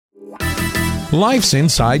Life's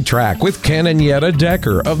Inside Track with Ken and Yetta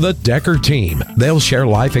Decker of the Decker team. They'll share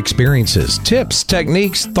life experiences, tips,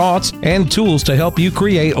 techniques, thoughts, and tools to help you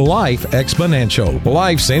create life exponential.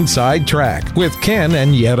 Life's Inside Track with Ken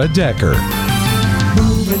and Yetta Decker.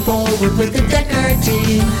 Moving forward with the Decker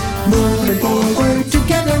team. Moving forward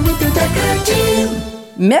together with the Decker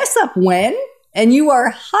team. Mess up when, and you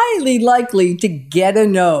are highly likely to get a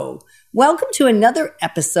no. Welcome to another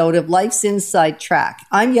episode of Life's Inside Track.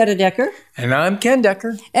 I'm Yetta Decker. And I'm Ken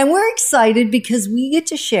Decker. And we're excited because we get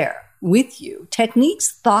to share with you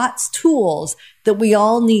techniques, thoughts, tools that we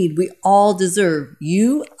all need, we all deserve,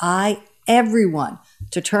 you, I, everyone,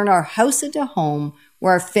 to turn our house into home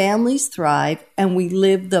where our families thrive and we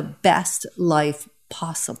live the best life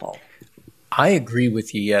possible. I agree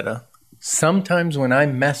with you, Yetta. Sometimes when I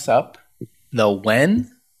mess up the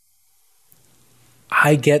when,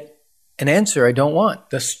 I get an answer I don't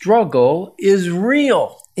want. The struggle is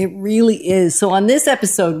real. It really is. So on this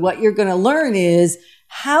episode, what you're going to learn is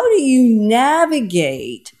how do you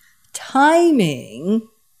navigate timing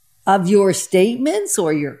of your statements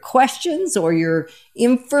or your questions or your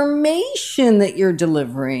information that you're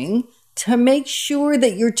delivering to make sure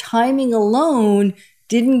that your timing alone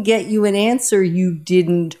didn't get you an answer you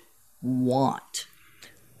didn't want.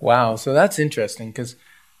 Wow. So that's interesting because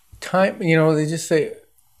time, they just say,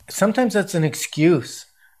 sometimes that's an excuse.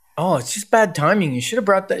 Oh, it's just bad timing. You shouldn't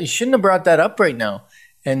have brought that up right now.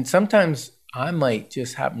 And sometimes I might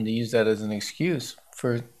just happen to use that as an excuse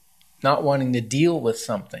for not wanting to deal with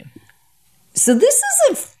something. So this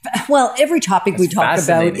is every topic we talk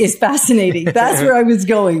about is fascinating. That's where I was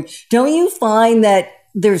going. Don't you find that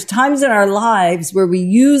there's times in our lives where we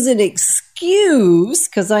use an excuse,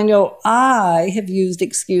 because I know I have used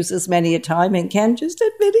excuses many a time, and Ken just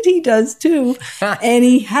admitted he does too. And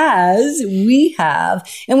we have,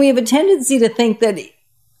 and we have a tendency to think that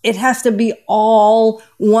it has to be all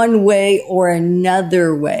one way or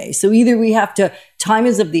another way. So either we have to, time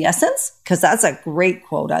is of the essence, because that's a great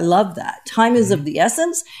quote. I love that. Time is of the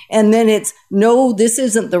essence. And then it's, no, this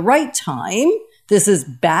isn't the right time. This is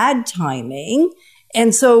bad timing.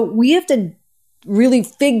 And so we have to really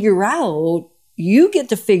figure out, you get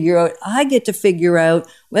to figure out, I get to figure out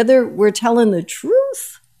whether we're telling the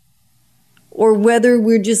truth or whether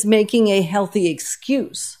we're just making a healthy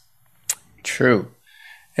excuse. True.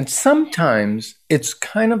 And sometimes it's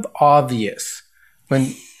kind of obvious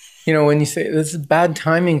when you say this is bad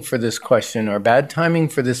timing for this question or bad timing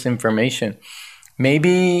for this information.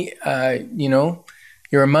 Maybe,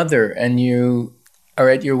 you're a mother and you are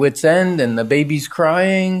at your wit's end and the baby's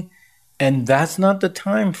crying, and that's not the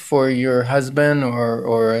time for your husband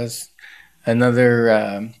or as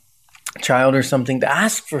another child or something to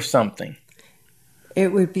ask for something.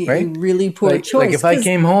 It would be a really poor choice. Like if I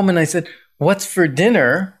came home and I said, "What's for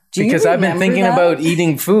dinner?" Because I've been thinking about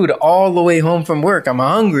eating food all the way home from work. I'm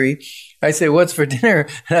hungry. I say, "What's for dinner?"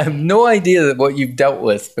 And I have no idea what you've dealt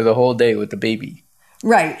with for the whole day with the baby.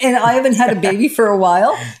 Right. And I haven't had a baby for a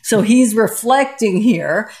while, so he's reflecting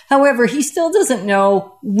here. However, he still doesn't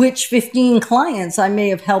know which 15 clients I may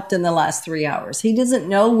have helped in the last 3 hours. He doesn't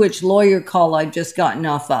know which lawyer call I've just gotten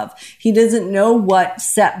off of. He doesn't know what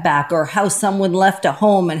setback or how someone left a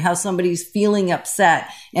home and how somebody's feeling upset.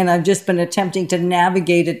 And I've just been attempting to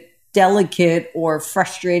navigate a delicate or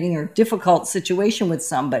frustrating or difficult situation with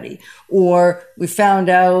somebody. Or we found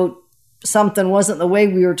out something wasn't the way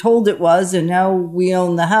we were told it was, and now we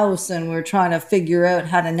own the house and we're trying to figure out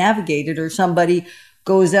how to navigate it. Or somebody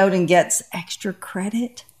goes out and gets extra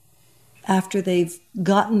credit after they've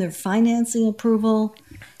gotten their financing approval,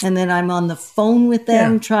 and then I'm on the phone with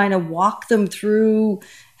them trying to walk them through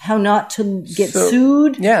how not to get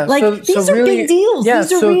sued. Yeah, these are really big deals. Yeah,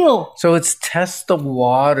 these are real. So it's test the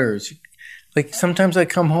waters. Like sometimes I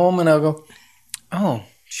come home and I'll go, "Oh,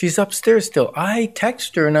 she's upstairs still." I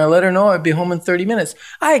text her and I let her know I'd be home in 30 minutes.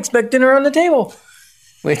 I expect dinner on the table,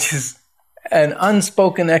 which is an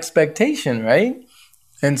unspoken expectation, right?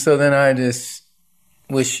 And so then I just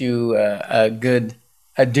wish you a good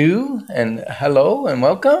adieu and hello and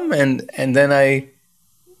welcome. And then I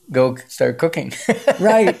go start cooking.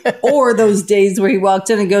 Right. Or those days where he walked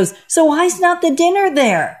in and goes, "So why's not the dinner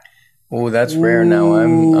there?" Oh, that's rare now.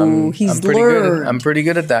 I'm pretty good. I'm pretty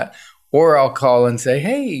good at that. Or I'll call and say,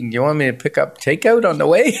 "Hey, do you want me to pick up takeout on the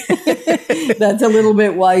way?" That's a little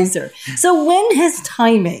bit wiser. So when has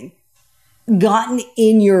timing gotten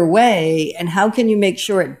in your way, and how can you make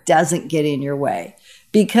sure it doesn't get in your way?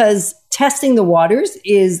 Because testing the waters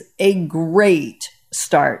is a great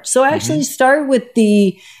start. So actually start with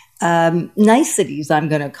the niceties, I'm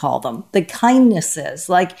going to call them, the kindnesses.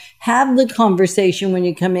 Like, have the conversation when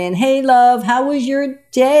you come in. Hey, love, how was your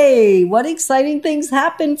day? What exciting things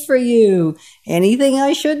happened for you? Anything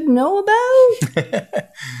I should know about?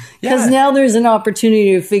 Because now there's an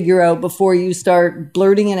opportunity to figure out before you start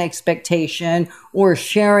blurting an expectation or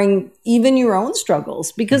sharing even your own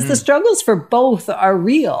struggles, because the struggles for both are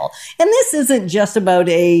real. And this isn't just about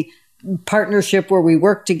a partnership where we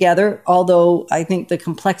work together, although I think the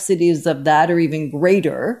complexities of that are even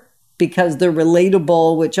greater because they're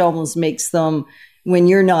relatable, which almost makes them, when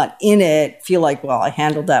you're not in it, feel like, well, I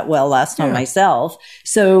handled that well last time myself.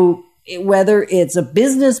 So whether it's a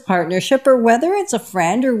business partnership or whether it's a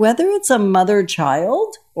friend or whether it's a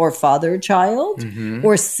mother-child or father-child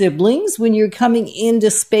or siblings, when you're coming into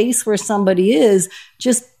space where somebody is,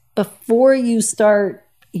 just before you start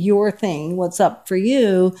your thing, what's up for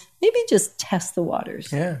you, maybe just test the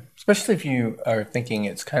waters. Yeah, especially if you are thinking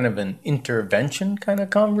it's kind of an intervention kind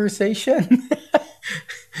of conversation,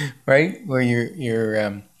 right? Where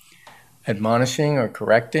you're admonishing or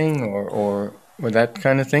correcting or that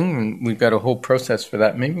kind of thing. And we've got a whole process for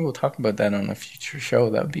that. Maybe we'll talk about that on a future show.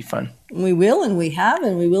 That would be fun. We will, and we have,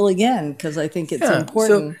 and we will again, because I think it's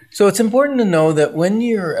important. So it's important to know that when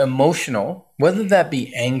you're emotional, whether that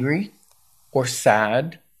be angry or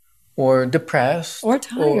sad or depressed or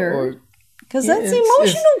tired, because that's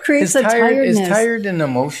emotional creates a tiredness. Is tired an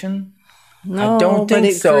emotion? No, I don't think but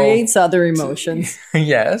it creates other emotions.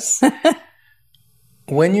 Yes.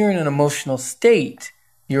 When you're in an emotional state,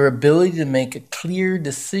 your ability to make a clear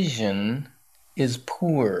decision is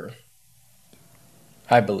poor,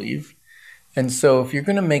 I believe. And so if you're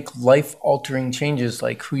going to make life-altering changes,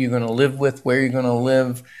 like who you're going to live with, where you're going to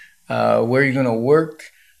live, where you're going to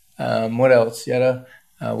work, what else, Yetta?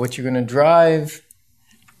 What you're going to drive.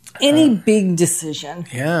 Any big decision.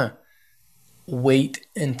 Yeah. Wait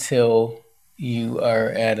until you are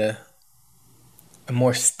at a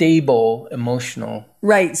more stable emotional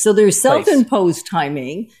Right. So there's self-imposed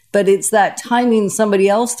timing, but it's that timing somebody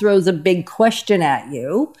else throws a big question at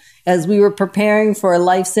you. As we were preparing for a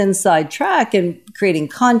Life's Inside Track and creating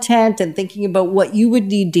content and thinking about what you would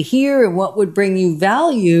need to hear and what would bring you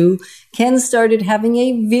value, Ken started having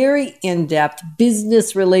a very in-depth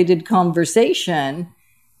business-related conversation.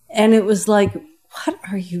 And it was like, what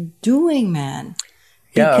are you doing, man?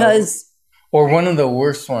 Because... Or one of the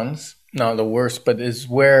worst ones, not the worst, but is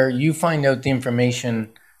where you find out the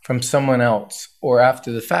information from someone else or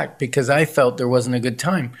after the fact, because I felt there wasn't a good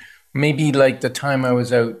time. Maybe like the time I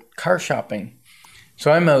was out car shopping.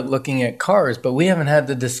 So I'm out looking at cars, but we haven't had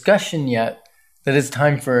the discussion yet that it's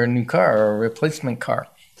time for a new car or a replacement car.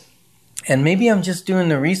 And maybe I'm just doing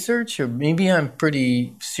the research, or maybe I'm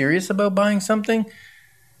pretty serious about buying something.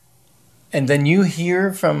 And then you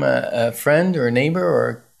hear from a friend or a neighbor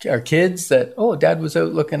or our kids that, oh, Dad was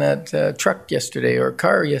out looking at a truck yesterday or a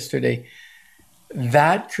car yesterday.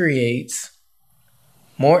 That creates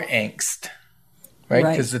more angst. Right?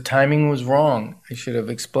 Because the timing was wrong. I should have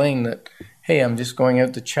explained that, hey, I'm just going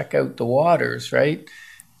out to check out the waters, right?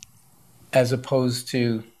 As opposed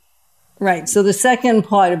to... Right. So the second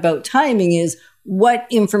part about timing is what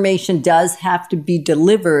information does have to be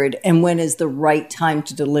delivered and when is the right time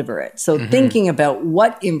to deliver it. So thinking about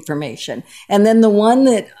what information. And then the one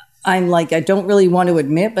that I'm like, I don't really want to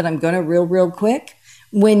admit, but I'm going to real quick.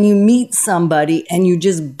 When you meet somebody and you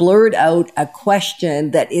just blurt out a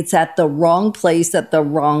question that it's at the wrong place at the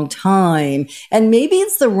wrong time, and maybe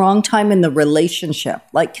it's the wrong time in the relationship.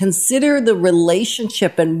 Like, consider the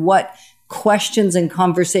relationship and what questions and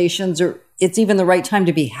conversations it's even the right time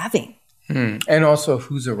to be having. And also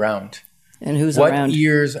who's around. And who's around. What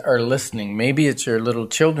ears are listening. Maybe it's your little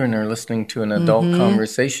children are listening to an adult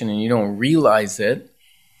conversation and you don't realize it.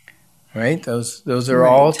 Right? Those are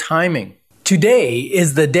all timing. Today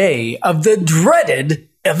is the day of the dreaded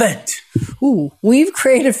event. Ooh, we've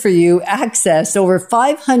created for you access to over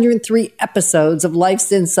 503 episodes of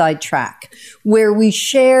Life's Inside Track, where we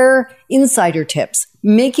share insider tips,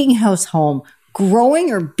 making house home,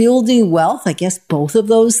 growing or building wealth, I guess both of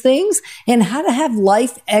those things, and how to have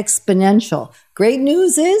life exponential. Great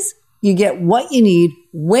news is you get what you need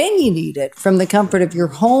when you need it from the comfort of your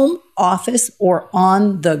home, office, or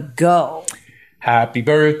on the go. Happy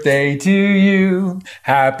birthday to you.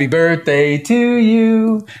 Happy birthday to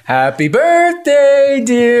you. Happy birthday,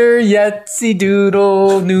 dear Yetzi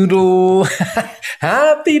Doodle Noodle.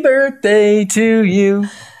 Happy birthday to you.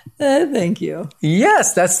 Thank you.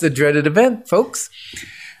 Yes, that's the dreaded event, folks.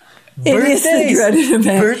 It is the dreaded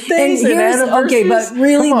event. Birthdays and anniversaries. Okay, but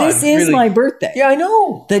really, this is my birthday. Yeah, I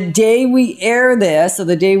know. The day we air this, or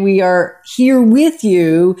the day we are here with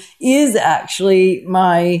you, is actually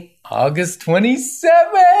my August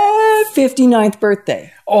 27th. 59th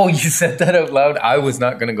birthday. Oh, you said that out loud. I was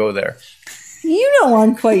not going to go there. You know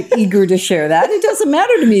I'm quite eager to share that. It doesn't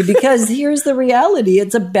matter to me because here's the reality.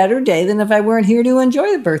 It's a better day than if I weren't here to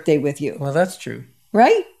enjoy the birthday with you. Well, that's true.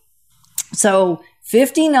 Right? So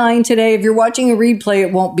 59 today. If you're watching a replay,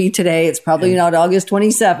 it won't be today. It's probably not August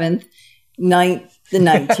 27th, the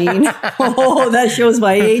 19. Oh, that shows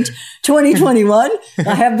my age. 2021.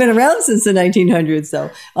 I have been around since the 1900s,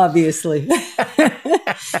 though, obviously.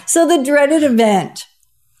 So the dreaded event.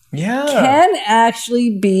 Yeah. Can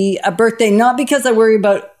actually be a birthday, not because I worry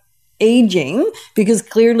about aging, because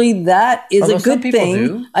clearly that is a good thing.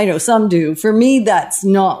 Do. I know some do. For me, that's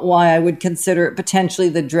not why I would consider it potentially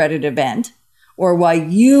the dreaded event, or why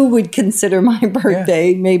you would consider my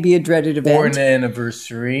birthday maybe a dreaded event. Or an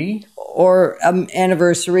anniversary. Or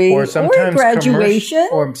anniversary. Or sometimes graduation.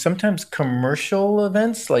 Or sometimes commercial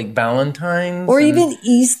events like Valentine's. Or even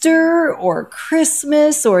Easter or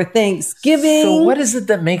Christmas or Thanksgiving. So what is it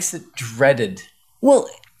that makes it dreaded? Well,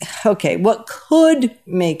 okay, what could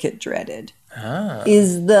make it dreaded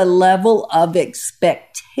is the level of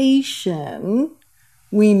expectation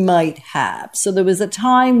we might have. So there was a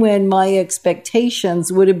time when my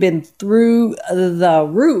expectations would have been through the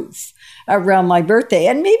roof around my birthday.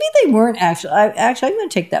 And maybe they weren't actually, I'm going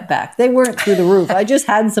to take that back. They weren't through the roof. I just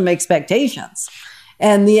had some expectations.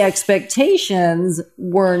 And the expectations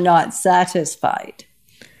were not satisfied.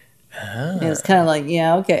 It was kind of like,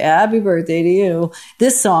 yeah, okay, happy birthday to you.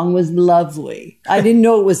 This song was lovely. I didn't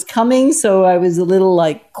know it was coming, so I was a little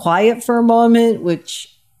like quiet for a moment, which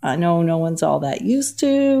I know no one's all that used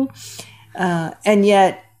to. And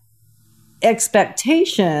yet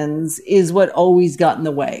expectations is what always got in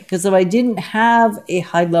the way. Because if I didn't have a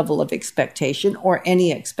high level of expectation or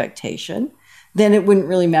any expectation, then it wouldn't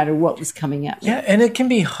really matter what was coming at me. Yeah, and it can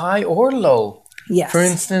be high or low. Yes. For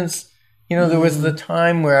instance, you know, there was the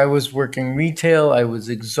time where I was working retail. I was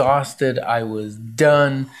exhausted. I was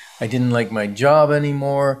done. I didn't like my job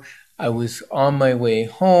anymore. I was on my way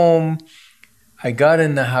home. I got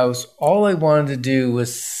in the house. All I wanted to do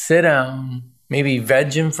was sit down, maybe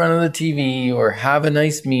veg in front of the TV or have a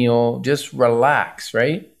nice meal, just relax,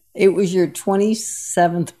 right? It was your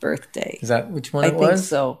 27th birthday. Is that which one it was? I think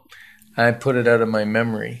so. I put it out of my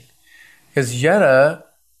memory. Because Yetta,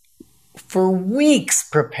 for weeks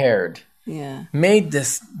prepared. Yeah. Made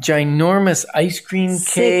this ginormous ice cream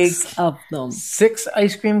cake. 6 of them. 6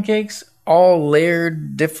 ice cream cakes, all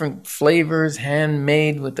layered, different flavors,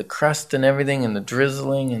 handmade with the crust and everything and the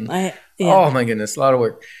drizzling. And oh my goodness, a lot of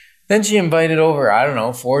work. Then she invited over, I don't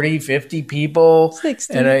know, 40, 50 people.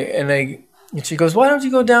 60. And she goes, why don't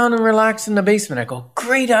you go down and relax in the basement? I go,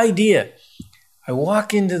 great idea. I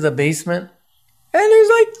walk into the basement. And there's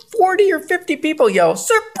like 40 or 50 people yell,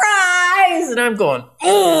 surprise! And I'm going,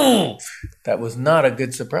 oh, that was not a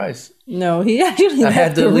good surprise. No, he actually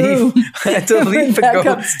had to leave. I had to leave and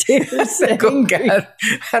go upstairs.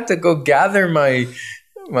 had to go gather my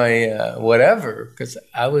whatever, because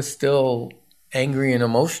I was still angry and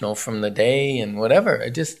emotional from the day and whatever.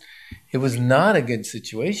 It was not a good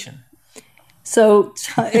situation. So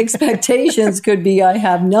expectations could be I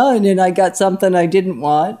have none and I got something I didn't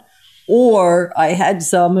want. Or I had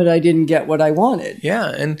some and I didn't get what I wanted. Yeah.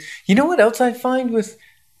 And you know what else I find with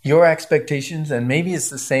your expectations, and maybe it's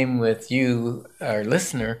the same with you, our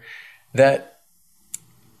listener, that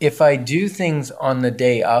if I do things on the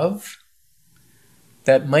day of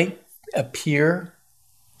that might appear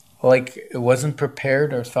like it wasn't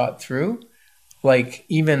prepared or thought through, like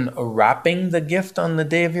even wrapping the gift on the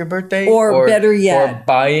day of your birthday. Or better yet. Or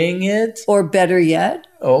buying it. Or better yet.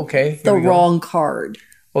 Okay. The wrong card.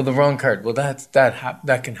 Well, the wrong card. Well,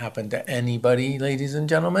 that can happen to anybody, ladies and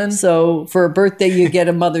gentlemen. So for a birthday, you get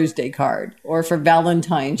a Mother's Day card. Or for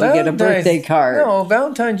Valentine's, you get a birthday card. No,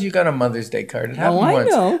 Valentine's, you got a Mother's Day card. It happened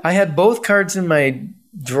once. Know. I had both cards in my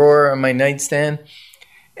drawer on my nightstand,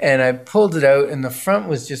 and I pulled it out, and the front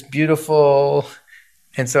was just beautiful.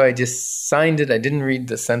 And so I just signed it. I didn't read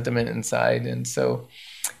the sentiment inside. And so,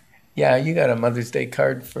 yeah, you got a Mother's Day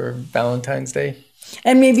card for Valentine's Day.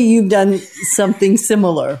 And maybe you've done something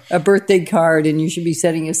similar, a birthday card, and you should be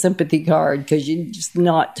sending a sympathy card because you're just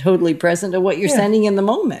not totally present to what you're sending in the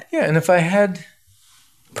moment. Yeah, and if I had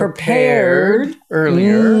prepared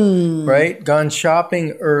earlier, right, gone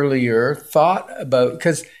shopping earlier, thought about,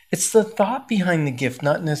 because it's the thought behind the gift,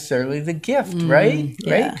 not necessarily the gift, right?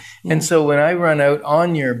 Yeah, right? Yeah. And so when I run out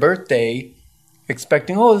on your birthday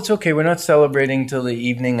expecting, oh, it's okay, we're not celebrating till the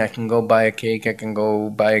evening, I can go buy a cake, I can go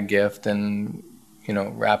buy a gift and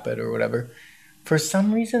wrap it or whatever. For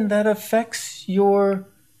some reason, that affects your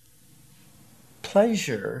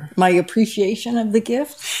pleasure. My appreciation of the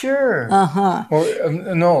gift? Sure. Uh-huh. Or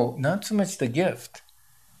no, not so much the gift.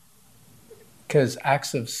 Because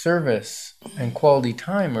acts of service and quality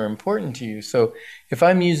time are important to you. So if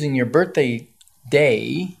I'm using your birthday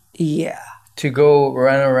day to go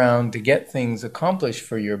run around to get things accomplished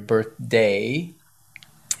for your birthday,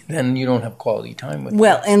 then you don't have quality time with me.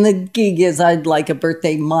 Well, and the gig is I'd like a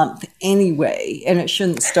birthday month anyway, and it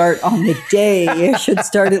shouldn't start on the day. It should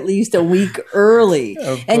start at least a week early.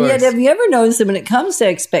 And yet, have you ever noticed that when it comes to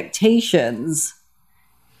expectations,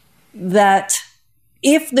 that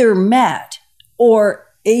if they're met or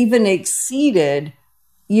even exceeded,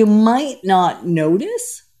 you might not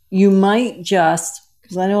notice. You might just,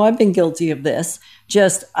 because I know I've been guilty of this,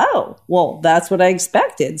 just, oh, well, that's what I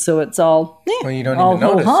expected. So it's all, well, you don't even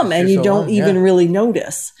notice. And you don't even really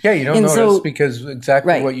notice. Yeah, you don't notice because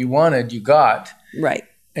exactly what you wanted, you got. Right.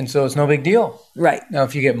 And so it's no big deal. Right. Now,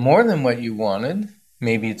 if you get more than what you wanted,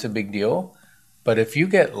 maybe it's a big deal. But if you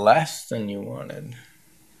get less than you wanted.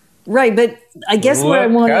 Right. But I guess what I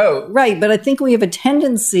want to. Right. But I think we have a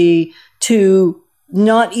tendency to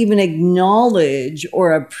not even acknowledge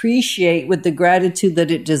or appreciate with the gratitude that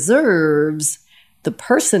it deserves, the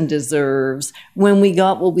person deserves, when we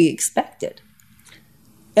got what we expected.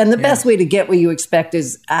 And the best way to get what you expect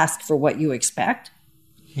is ask for what you expect.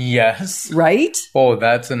 Yes. Right? Oh,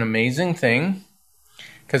 that's an amazing thing.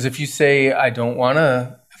 Because if you say, I don't want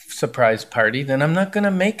a surprise party, then I'm not going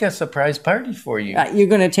to make a surprise party for you. You're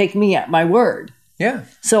going to take me at my word. Yeah.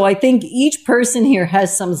 So I think each person here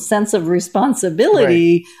has some sense of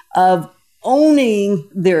responsibility of owning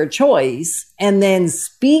their choice and then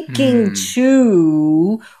speaking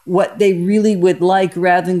to what they really would like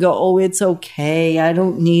rather than go, oh, it's okay. I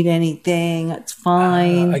don't need anything. It's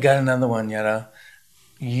fine. I got another one, Yetta.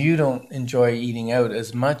 You don't enjoy eating out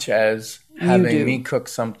as much as having me cook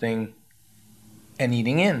something and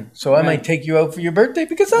eating in. So I might take you out for your birthday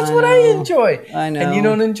because that's what I enjoy. I know. And you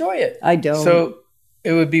don't enjoy it. I don't. So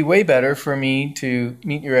it would be way better for me to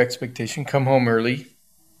meet your expectation, come home early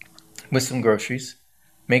with some groceries,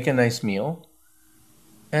 make a nice meal,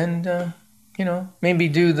 and, maybe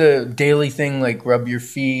do the daily thing like rub your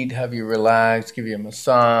feet, have you relax, give you a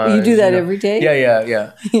massage. You do that every day?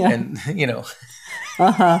 Yeah. And,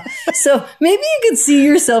 So maybe you could see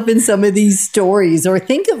yourself in some of these stories or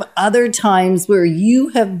think of other times where you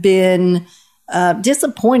have been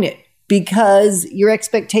disappointed because your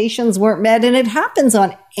expectations weren't met. And it happens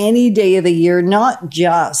on any day of the year, not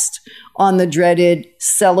just on the dreaded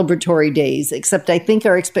celebratory days, except I think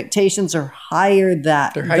our expectations are higher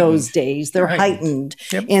those days. They're heightened.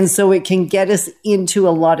 Yep. And so it can get us into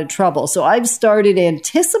a lot of trouble. So I've started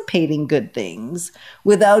anticipating good things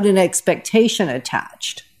without an expectation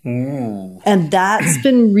attached. Ooh. And that's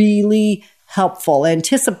been really helpful.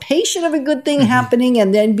 Anticipation of a good thing happening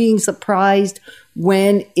and then being surprised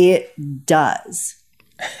when it does.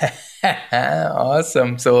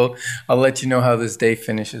 Awesome. So I'll let you know how this day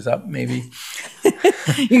finishes up, maybe.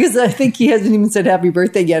 Because I think he hasn't even said happy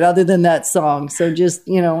birthday yet, other than that song. So just,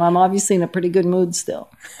 I'm obviously in a pretty good mood still.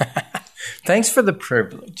 Thanks for the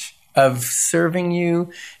privilege of serving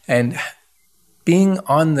you and being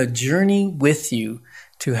on the journey with you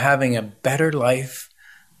to having a better life,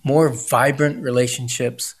 more vibrant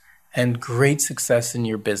relationships, and great success in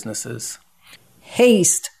your businesses.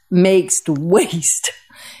 Haste makes waste.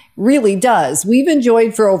 Really does. We've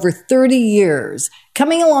enjoyed for over 30 years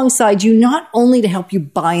coming alongside you, not only to help you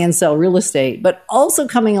buy and sell real estate, but also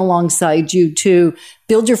coming alongside you to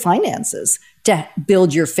build your finances, to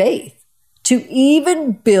build your faith, to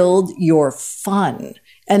even build your fun,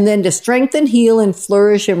 and then to strengthen, heal, and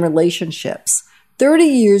flourish in relationships. 30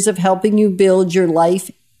 years of helping you build your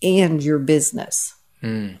life and your business.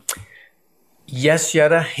 Yes,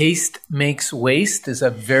 Yetta, haste makes waste is a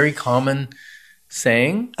very common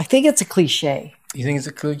saying. I think it's a cliche. You think it's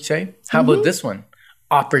a cliche? How about this one?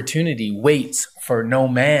 Opportunity waits for no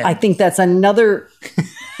man. I think that's another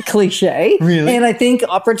cliche. Really? And I think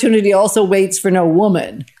opportunity also waits for no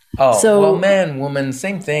woman. Oh, well, man, woman,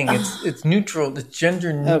 same thing. It's neutral. It's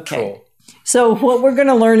gender neutral. Okay. So what we're going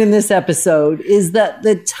to learn in this episode is that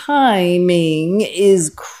the timing is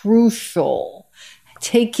crucial.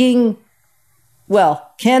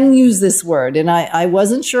 Ken used this word, and I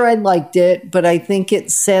wasn't sure I liked it, but I think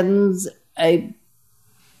it sends a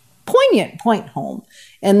poignant point home.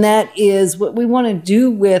 And that is what we want to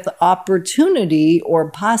do with opportunity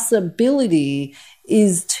or possibility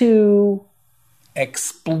is to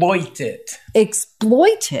exploit it.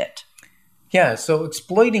 Exploit it. Yeah, so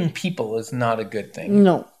exploiting people is not a good thing.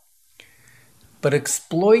 No. But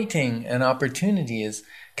exploiting an opportunity is,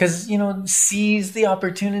 because, seize the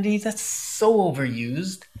opportunity, that's so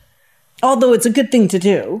overused. Although it's a good thing to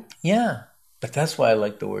do. Yeah. But that's why I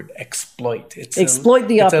like the word exploit. Exploit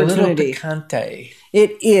the opportunity. It's a little picante.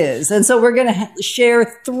 It is. And so we're going to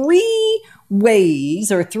share 3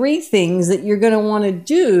 ways or 3 things that you're going to want to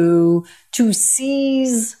do to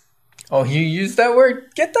seize. Oh, you use that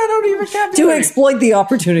word? Get that out of your vocabulary. To exploit the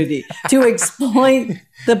opportunity. To exploit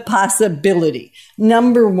the possibility.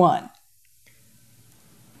 Number 1.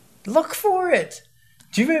 Look for it.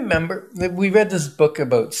 Do you remember that we read this book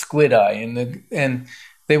about squid eye and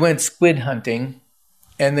they went squid hunting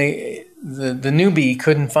and the newbie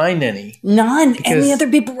couldn't find any. None. And the other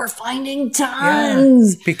people were finding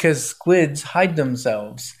tons. Yeah, because squids hide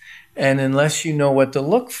themselves. And unless you know what to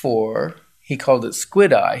look for, he called it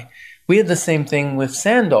squid eye. We had the same thing with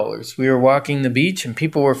sand dollars. We were walking the beach and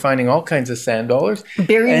people were finding all kinds of sand dollars.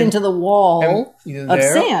 Buried into the wall of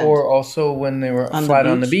sand. Or also when they were flat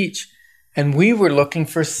on the beach. And we were looking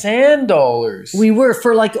for sand dollars. We were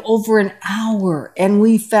for like over an hour. And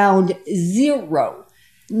we found 0.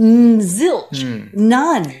 Zilch.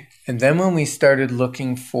 None. And then when we started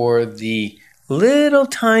looking for the little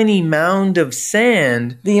tiny mound of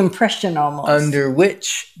sand. The impression almost. Under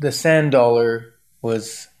which the sand dollar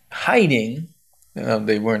was hiding.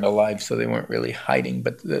 They weren't alive, so they weren't really hiding.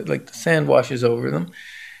 But the sand washes over them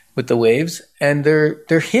with the waves. And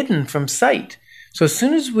they're hidden from sight. So as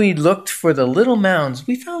soon as we looked for the little mounds,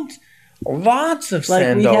 we found lots of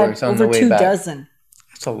sand dollars on the way back. Over 2 dozen.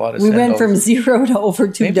 That's a lot of sand dollars. We went from 0 to over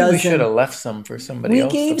 2 dozen. Maybe we should have left some for somebody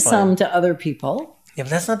else to find. We gave some to other people. Yeah,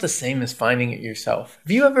 but that's not the same as finding it yourself.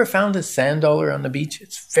 Have you ever found a sand dollar on the beach?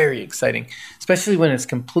 It's very exciting, especially when it's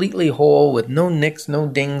completely whole with no nicks, no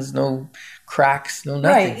dings, no cracks, no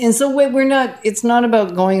nothing. Right. And so it's not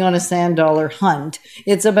about going on a sand dollar hunt.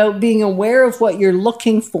 It's about being aware of what you're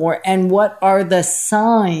looking for and what are the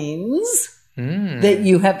signs that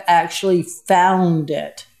you have actually found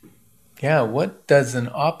it. Yeah. What does an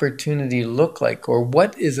opportunity look like? Or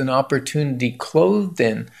what is an opportunity clothed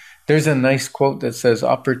in? There's a nice quote that says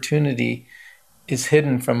opportunity is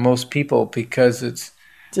hidden from most people because it's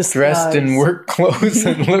dressed in work clothes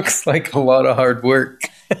and looks like a lot of hard work.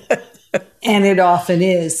 And it often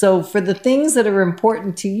is. So for the things that are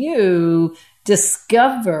important to you,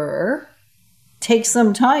 take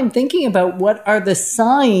some time thinking about what are the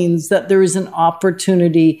signs that there is an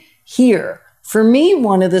opportunity here. For me,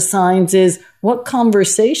 one of the signs is what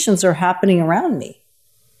conversations are happening around me.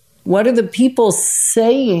 What are the people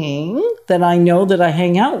saying that I know that I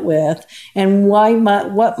hang out with? And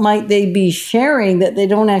what might they be sharing that they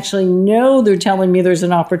don't actually know? They're telling me there's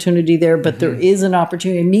an opportunity there, but there is an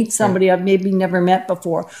opportunity to meet somebody I've maybe never met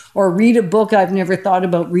before, or read a book I've never thought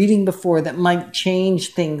about reading before that might change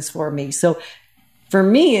things for me. So for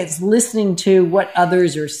me, it's listening to what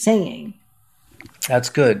others are saying.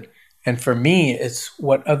 That's good. And for me, it's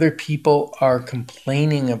what other people are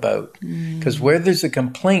complaining about. Because where there's a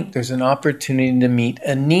complaint, there's an opportunity to meet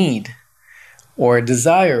a need or a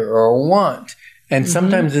desire or a want. And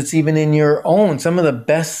sometimes it's even in your own. Some of the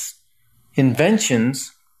best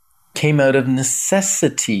inventions came out of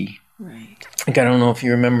necessity. Right. Like, I don't know if you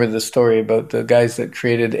remember the story about the guys that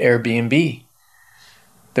created Airbnb.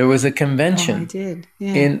 There was a convention. Oh, I did.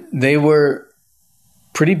 Yeah. And they were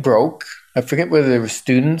pretty broke. I forget whether they were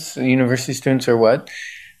students, university students or what.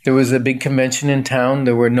 There was a big convention in town.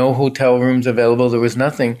 There were no hotel rooms available. There was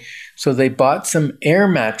nothing. So they bought some air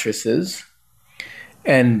mattresses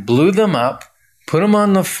and blew them up, put them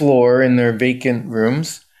on the floor in their vacant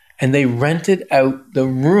rooms, and they rented out the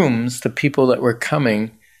rooms to people that were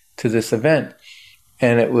coming to this event.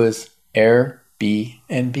 And it was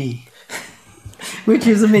Airbnb. Which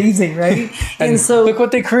is amazing, right? And so look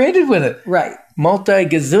what they created with it. Right.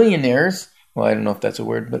 Multi-gazillionaires. Well, I don't know if that's a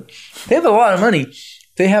word, but they have a lot of money.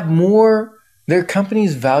 They have more, their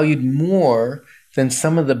company's valued more than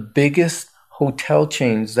some of the biggest hotel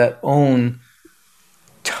chains that own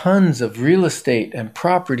tons of real estate and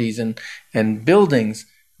properties and buildings.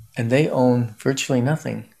 And they own virtually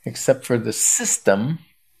nothing except for the system.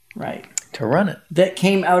 Right. To run it. That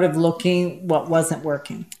came out of looking what wasn't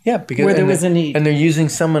working. Yeah, because where there was a need. And they're using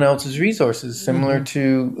someone else's resources, similar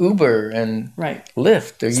to Uber and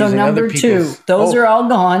Lyft. They're so using number other people's. 2, those are all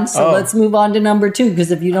gone. So let's move on to number 2, because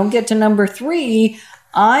if you don't get to number 3,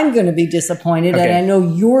 I'm going to be disappointed, and I know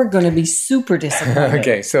you're going to be super disappointed.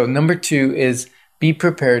 Okay, so number 2 is be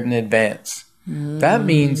prepared in advance. That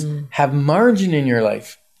means have margin in your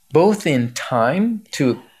life, both in time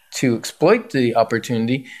to exploit the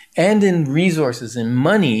opportunity and in resources and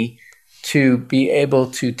money to be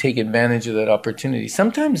able to take advantage of that opportunity.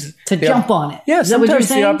 Sometimes to jump on it. Yeah, Is that what you're sometimes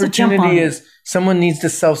the saying? opportunity is someone needs to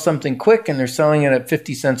sell something quick and they're selling it at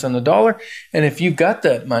 50 cents on the dollar. And if you've got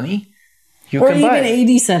that money, you or can buy even it.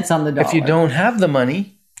 80 cents on the dollar. If you don't have the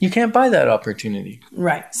money, you can't buy that opportunity.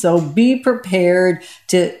 Right. So be prepared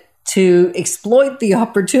to exploit the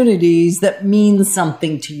opportunities that mean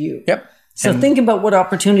something to you. Yep. So think about what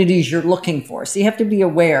opportunities you're looking for. So you have to be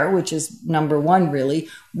aware, which is number one, really.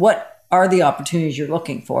 What are the opportunities you're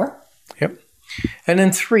looking for? Yep. And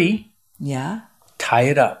then 3, tie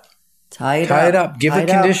it up. Tie it up. Give a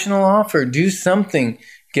conditional offer. Do something.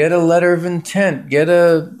 Get a letter of intent. Get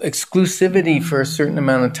a exclusivity for a certain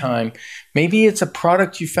amount of time. Maybe it's a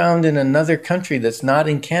product you found in another country that's not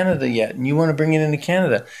in Canada yet, and you want to bring it into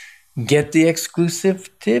Canada. Get the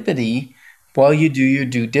exclusivity while you do your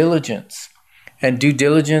due diligence. And due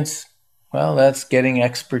diligence, well, that's getting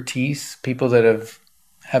expertise, people that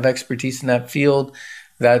have expertise in that field.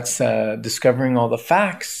 That's discovering all the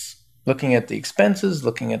facts, looking at the expenses,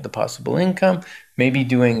 looking at the possible income, maybe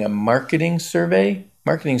doing a marketing survey.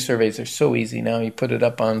 Marketing surveys are so easy now. You put it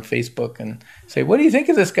up on Facebook and say, what do you think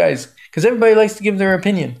of this, guys? Because everybody likes to give their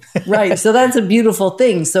opinion. Right. So that's a beautiful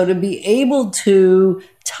thing. So to be able to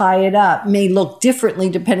tie it up may look differently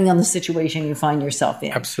depending on the situation you find yourself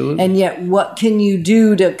in. Absolutely. And yet, what can you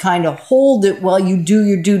do to kind of hold it while you do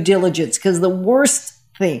your due diligence? Because the worst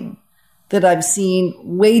thing that I've seen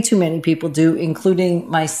way too many people do, including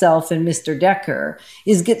myself and Mr. Decker,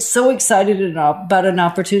 is get so excited about an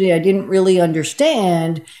opportunity I didn't really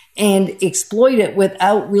understand and exploit it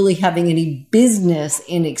without really having any business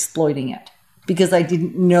in exploiting it because I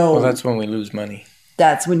didn't know. Well, that's when we lose money.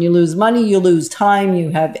 That's when you lose money, you lose time,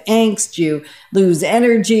 you have angst, you lose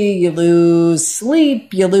energy, you lose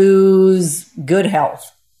sleep, you lose good health.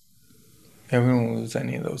 Everyone will lose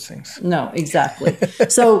any of those things. No, exactly.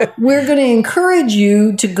 So we're going to encourage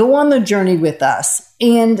you to go on the journey with us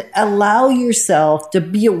and allow yourself to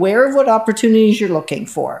be aware of what opportunities you're looking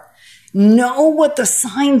for. Know what the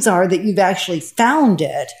signs are that you've actually found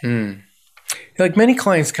it. Like many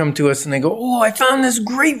clients come to us and they go, "Oh, I found this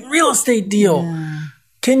great real estate deal.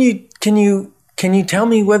 Can you tell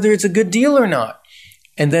me whether it's a good deal or not?"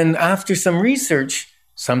 And then after some research,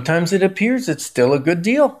 sometimes it appears it's still a good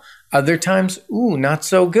deal. Other times, not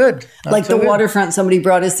so good. Like the waterfront somebody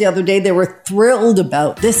brought us the other day, they were thrilled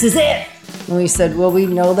about, this is it. And we said, well, we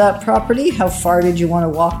know that property. How far did you want to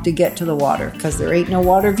walk to get to the water? Because there ain't no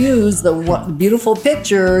water views. The beautiful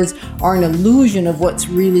pictures are an illusion of what's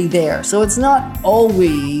really there. So it's not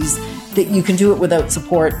always that you can do it without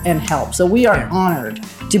support and help. So we are honored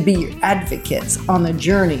to be your advocates on the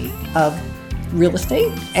journey of real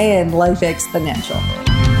estate and Life Exponential.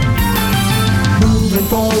 Moving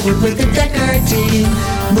forward with the Decker team.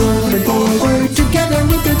 Moving forward together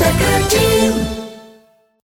with the Decker team.